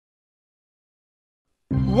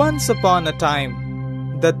Once upon a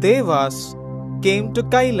time, the Devas came to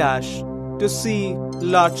Kailash to see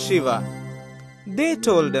Lord Shiva. They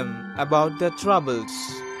told him about their troubles.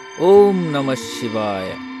 Om Namah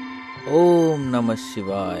Shivaya. Om Namah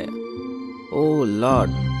Shivaya. Oh Lord,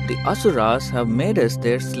 the Asuras have made us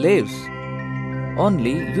their slaves.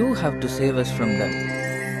 Only you have to save us from them.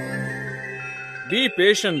 Be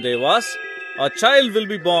patient, Devas. A child will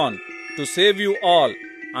be born to save you all,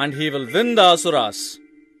 and he will win the Asuras.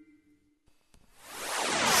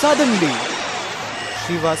 Suddenly,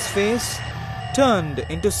 Shiva's face turned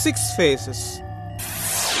into 6 faces.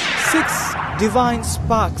 6 divine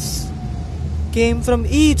sparks came from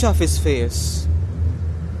each of his face.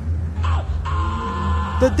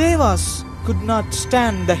 The Devas could not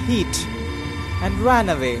stand the heat and ran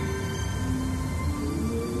away.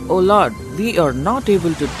 Oh Lord, we are not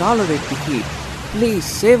able to tolerate the heat. Please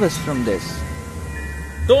save us from this.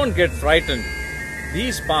 Don't get frightened.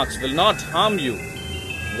 These sparks will not harm you.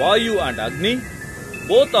 Vayu and Agni,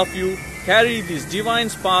 both of you carry these divine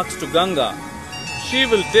sparks to Ganga. She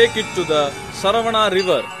will take it to the Saravana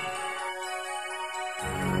river.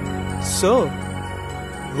 So,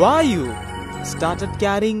 Vayu started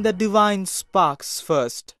carrying the divine sparks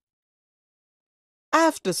first.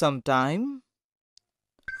 After some time,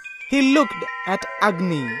 he looked at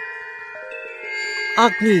Agni.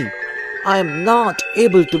 Agni, I am not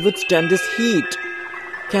able to withstand this heat.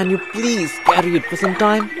 Can you please carry it for some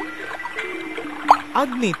time?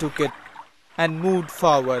 Agni took it and moved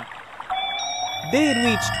forward. They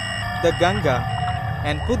reached the Ganga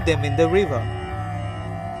and put them in the river.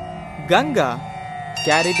 Ganga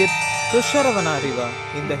carried it to Saravana river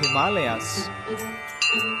in the Himalayas.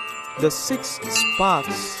 The 6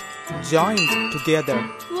 sparks joined together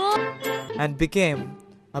and became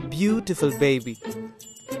a beautiful baby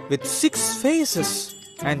with 6 faces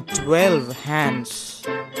and 12 hands.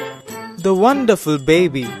 The wonderful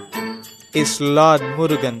baby is Lord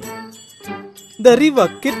Murugan. The river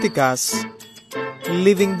Kartikeya,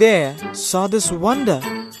 living there, saw this wonder.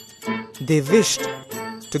 They wished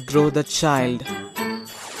to grow the child.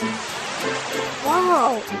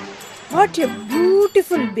 Wow! What a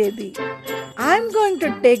beautiful baby! I'm going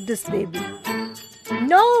to take this baby.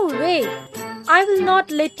 No way! I will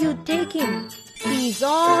not let you take him. He is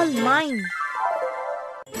all mine.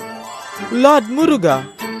 Lord Muruga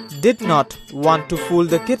did not want to fool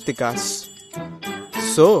the Kartikeya.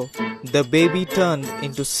 So, the baby turned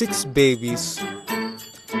into 6 babies.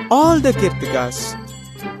 All the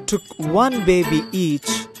Kartikeya took 1 baby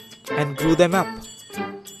each and grew them up.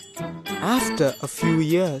 After a few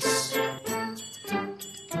years,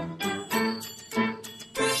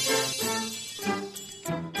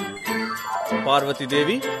 Parvati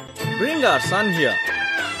Devi, bring our son here.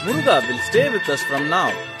 Muruga will stay with us from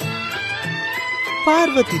now.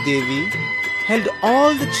 Parvati Devi held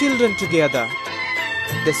all the children together.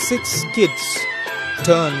 The 6 kids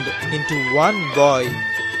turned into 1 boy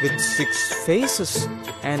with 6 faces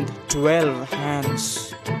and 12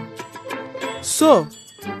 hands. So,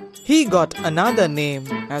 he got another name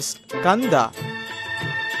as Skanda.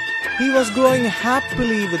 He was growing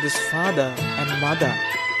happily with his father and mother.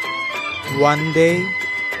 One day,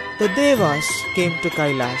 the Devas came to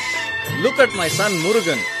Kailash. Look at my son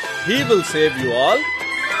Murugan. He will save you all.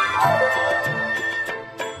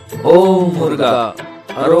 Om Muruga,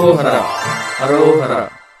 Arohara,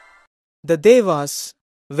 Arohara. The Devas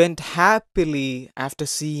went happily after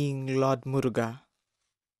seeing Lord Muruga.